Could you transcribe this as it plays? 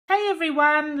Hey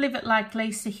everyone, Live It Like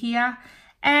Lisa here,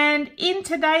 and in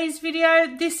today's video,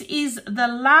 this is the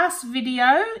last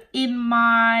video in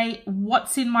my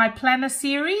What's in My Planner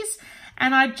series,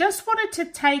 and I just wanted to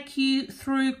take you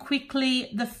through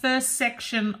quickly the first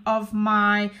section of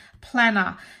my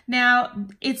planner. Now,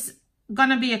 it's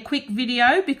gonna be a quick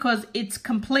video because it's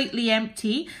completely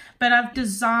empty, but I've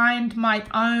designed my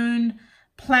own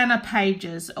planner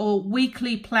pages or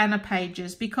weekly planner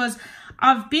pages because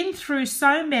I've been through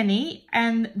so many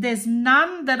and there's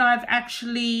none that I've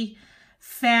actually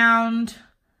found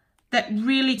that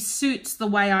really suits the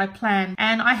way I plan.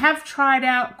 And I have tried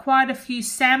out quite a few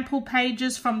sample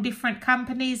pages from different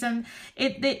companies, and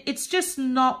it's just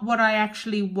not what I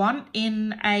actually want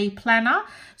in a planner.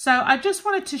 So I just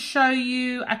wanted to show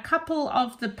you a couple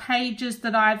of the pages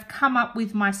that I've come up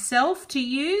with myself to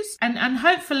use. And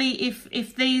hopefully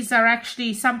if these are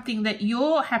actually something that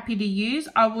you're happy to use,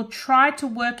 I will try to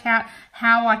work out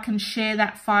how I can share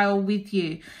that file with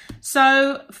you.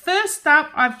 So first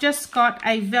up, I've just got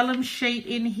a vellum sheet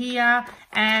in here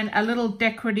and a little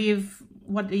decorative,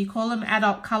 what do you call them,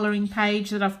 adult coloring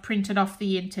page that I've printed off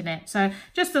the internet. So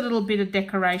just a little bit of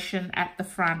decoration at the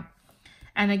front.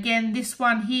 And again, this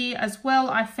one here as well,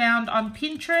 I found on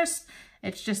Pinterest.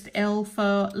 It's just L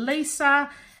for Lisa,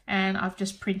 and I've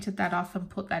just printed that off and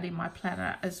put that in my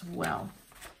planner as well.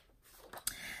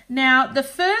 Now, the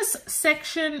first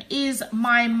section is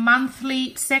my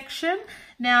monthly section.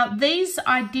 Now, these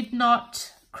I did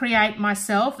not create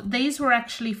myself. These were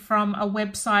actually from a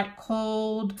website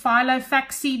called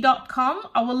philofaxy.com.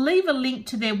 I will leave a link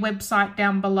to their website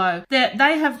down below. They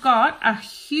have got a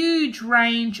huge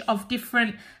range of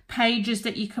different pages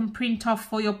that you can print off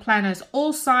for your planners,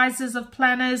 all sizes of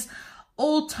planners,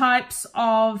 all types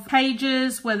of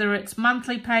pages, whether it's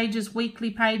monthly pages, weekly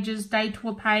pages, day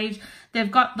tour page,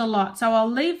 they've got the lot. So I'll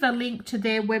leave a link to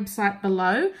their website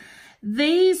below.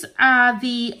 These are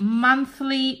the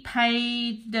monthly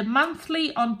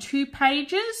on 2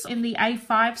 pages in the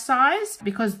A5 size,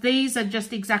 because these are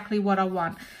just exactly what I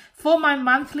want. For my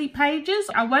monthly pages,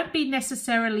 I won't be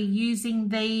necessarily using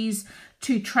these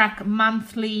to track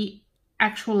monthly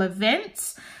actual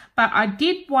events, but I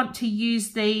did want to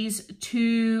use these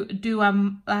to do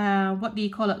what do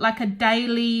you call it, like a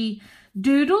daily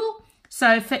doodle.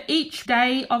 So for each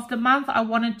day of the month, I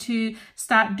wanted to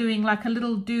start doing like a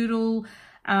little doodle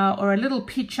or a little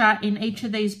picture in each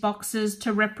of these boxes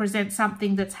to represent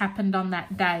something that's happened on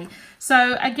that day.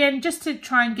 So again, just to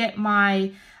try and get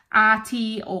my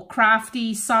arty or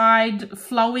crafty side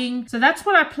flowing. So that's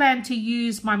what I plan to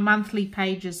use my monthly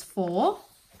pages for.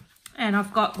 And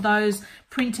I've got those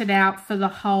printed out for the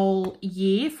whole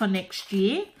year, for next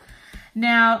year.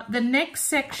 Now, the next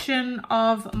section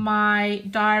of my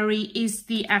diary is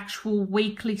the actual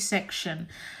weekly section.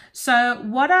 So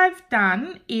what I've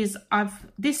done is I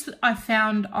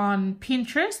found on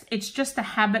Pinterest. It's just a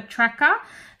habit tracker.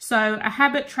 So a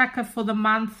habit tracker for the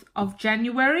month of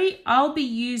January. I'll be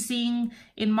using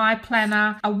in my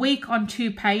planner a week on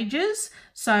 2 pages.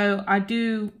 So I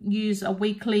do use a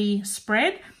weekly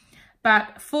spread.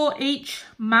 But for each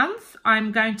month,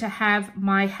 I'm going to have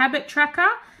my habit tracker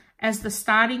as the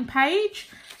starting page,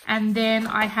 and then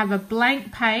I have a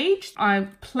blank page I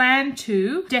plan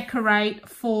to decorate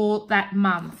for that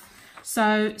month.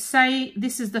 So say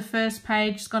this is the first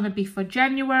page, it's going to be for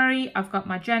January. I've got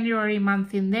my January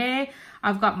month in there.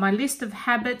 I've got my list of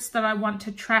habits that I want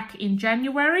to track in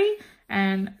January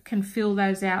and can fill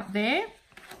those out there.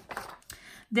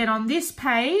 Then on this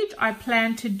page, I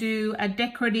plan to do a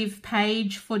decorative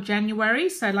page for January,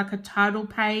 so like a title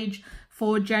page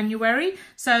for January.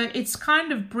 So it's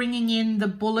kind of bringing in the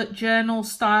bullet journal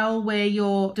style where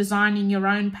you're designing your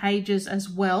own pages as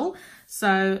well.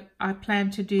 So I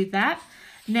plan to do that.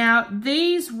 Now,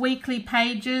 these weekly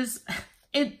pages,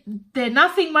 they're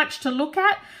nothing much to look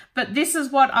at, but this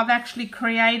is what I've actually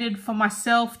created for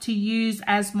myself to use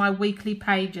as my weekly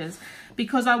pages,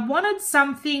 because I wanted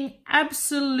something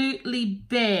absolutely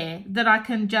bare that I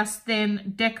can just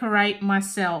then decorate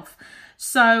myself.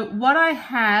 So what I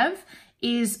have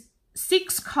is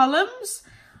 6 columns.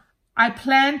 I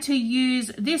plan to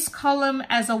use this column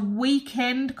as a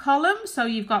weekend column. So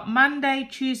you've got Monday,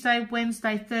 Tuesday,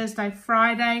 Wednesday, Thursday,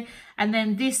 Friday, and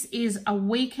then this is a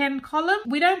weekend column.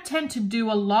 We don't tend to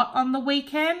do a lot on the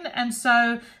weekend, and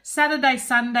so Saturday,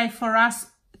 Sunday for us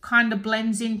kind of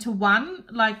blends into one.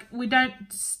 Like, we don't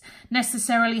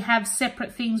necessarily have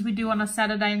separate things we do on a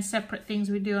Saturday and separate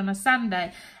things we do on a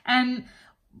Sunday. And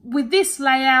with this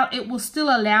layout, it will still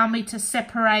allow me to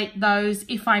separate those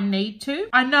if I need to.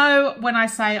 I know when I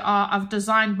say, oh, I've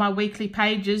designed my weekly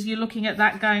pages, you're looking at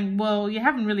that going, well, you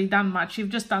haven't really done much. You've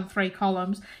just done 3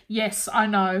 columns. Yes, I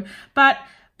know. But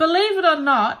believe it or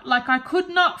not, like, I could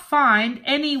not find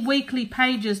any weekly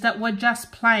pages that were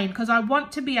just plain, because I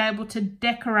want to be able to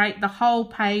decorate the whole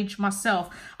page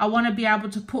myself. I want to be able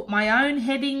to put my own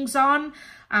headings on.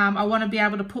 I want to be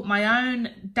able to put my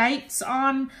own dates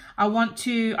on. I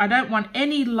don't want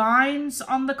any lines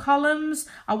on the columns.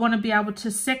 I want to be able to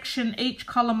section each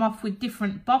column off with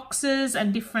different boxes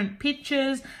and different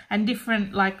pictures and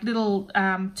different like little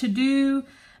to-do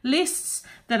lists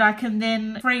that I can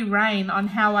then free reign on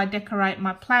how I decorate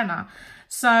my planner.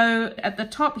 So at the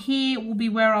top here will be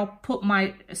where I'll put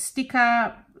my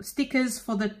stickers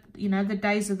for the, the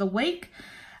days of the week.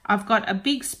 I've got a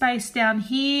big space down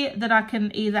here that I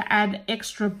can either add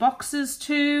extra boxes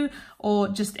to or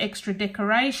just extra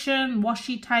decoration,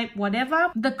 washi tape,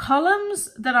 whatever. The columns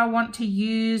that I want to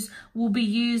use will be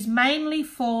used mainly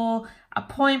for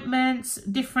appointments,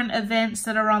 different events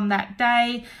that are on that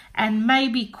day, and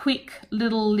maybe quick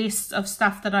little lists of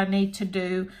stuff that I need to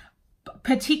do,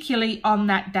 particularly on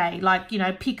that day, like,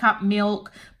 pick up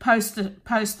milk, post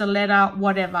a letter,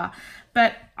 whatever.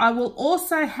 But I will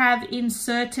also have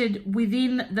inserted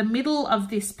within the middle of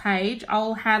this page,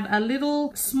 I'll have a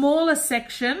little smaller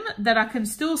section that I can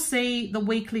still see the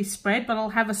weekly spread, but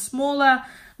I'll have a smaller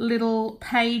little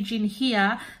page in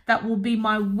here that will be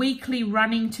my weekly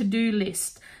running to-do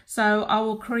list. So I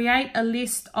will create a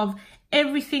list of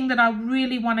everything that I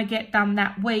really want to get done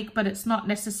that week, but it's not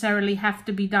necessarily have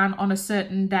to be done on a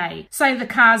certain day. Say the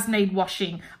cars need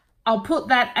washing. I'll put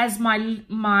that as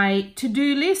my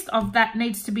to-do list of that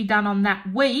needs to be done on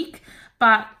that week,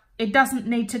 but it doesn't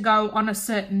need to go on a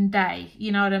certain day.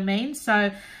 You know what I mean?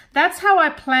 So that's how I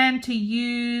plan to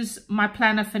use my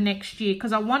planner for next year,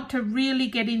 because I want to really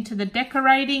get into the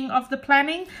decorating of the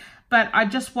planning, but I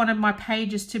just wanted my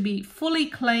pages to be fully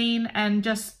clean and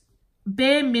just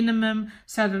bare minimum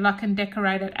so that I can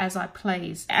decorate it as I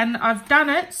please. And I've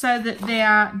done it so that they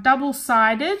are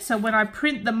double-sided, so when I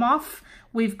print them off,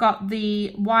 we've got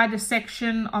the wider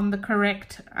section on the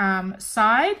correct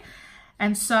side.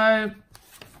 And so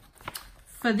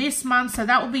for this month, so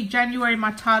that will be January,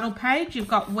 my title page. You've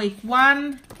got week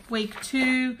 1, week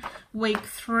 2, week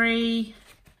 3,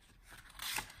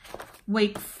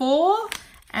 week 4,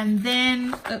 and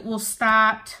then it will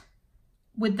start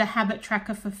with the habit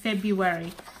tracker for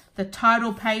February. The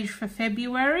title page for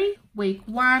February, week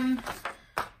 1,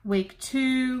 week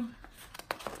 2,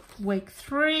 week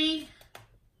 3,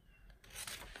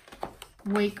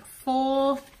 week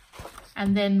 4,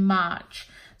 and then March.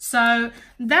 So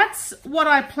that's what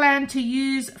I plan to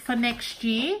use for next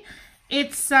year.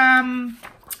 It's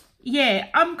yeah,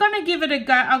 I'm gonna give it a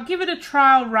go. I'll give it a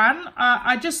trial run.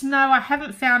 I just know I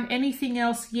haven't found anything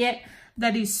else yet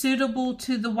that is suitable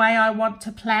to the way I want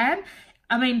to plan.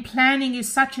 I mean, planning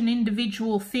is such an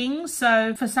individual thing.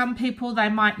 So for some people, they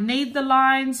might need the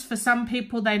lines. For some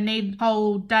people, they need a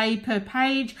whole day per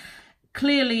page.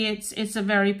 Clearly, it's a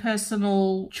very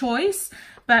personal choice,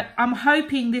 but I'm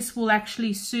hoping this will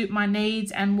actually suit my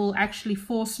needs and will actually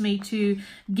force me to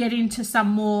get into some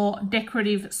more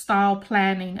decorative style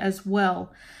planning as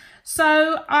well.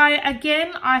 So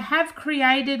I have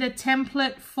created a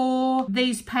template for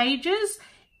these pages.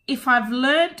 If I've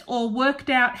learnt or worked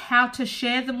out how to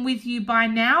share them with you by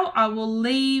now, I will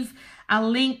leave a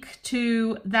link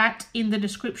to that in the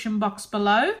description box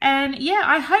below. And yeah,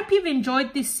 I hope you've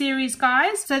enjoyed this series,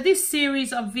 guys. So this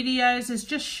series of videos is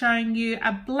just showing you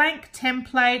a blank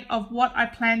template of what I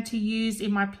plan to use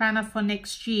in my planner for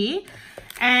next year.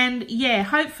 And yeah,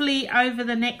 hopefully over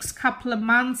the next couple of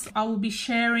months, I will be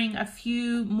sharing a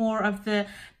few more of the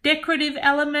decorative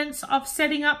elements of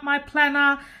setting up my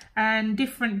planner and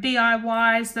different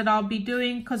DIYs that I'll be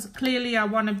doing, because clearly I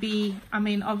want to be,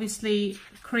 obviously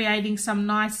creating some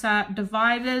nicer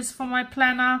dividers for my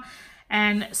planner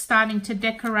and starting to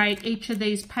decorate each of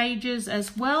these pages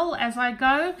as well as I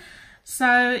go.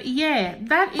 So yeah,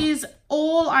 that is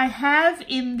all I have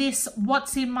in this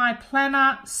What's in My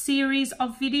Planner series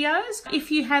of videos.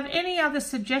 If you have any other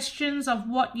suggestions of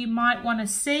what you might want to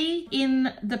see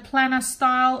in the planner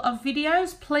style of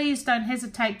videos, please don't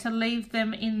hesitate to leave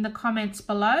them in the comments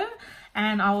below,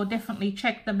 and I will definitely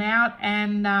check them out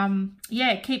and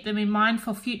yeah, keep them in mind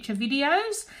for future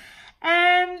videos.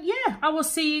 And yeah, I will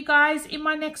see you guys in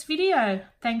my next video.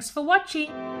 Thanks for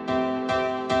watching.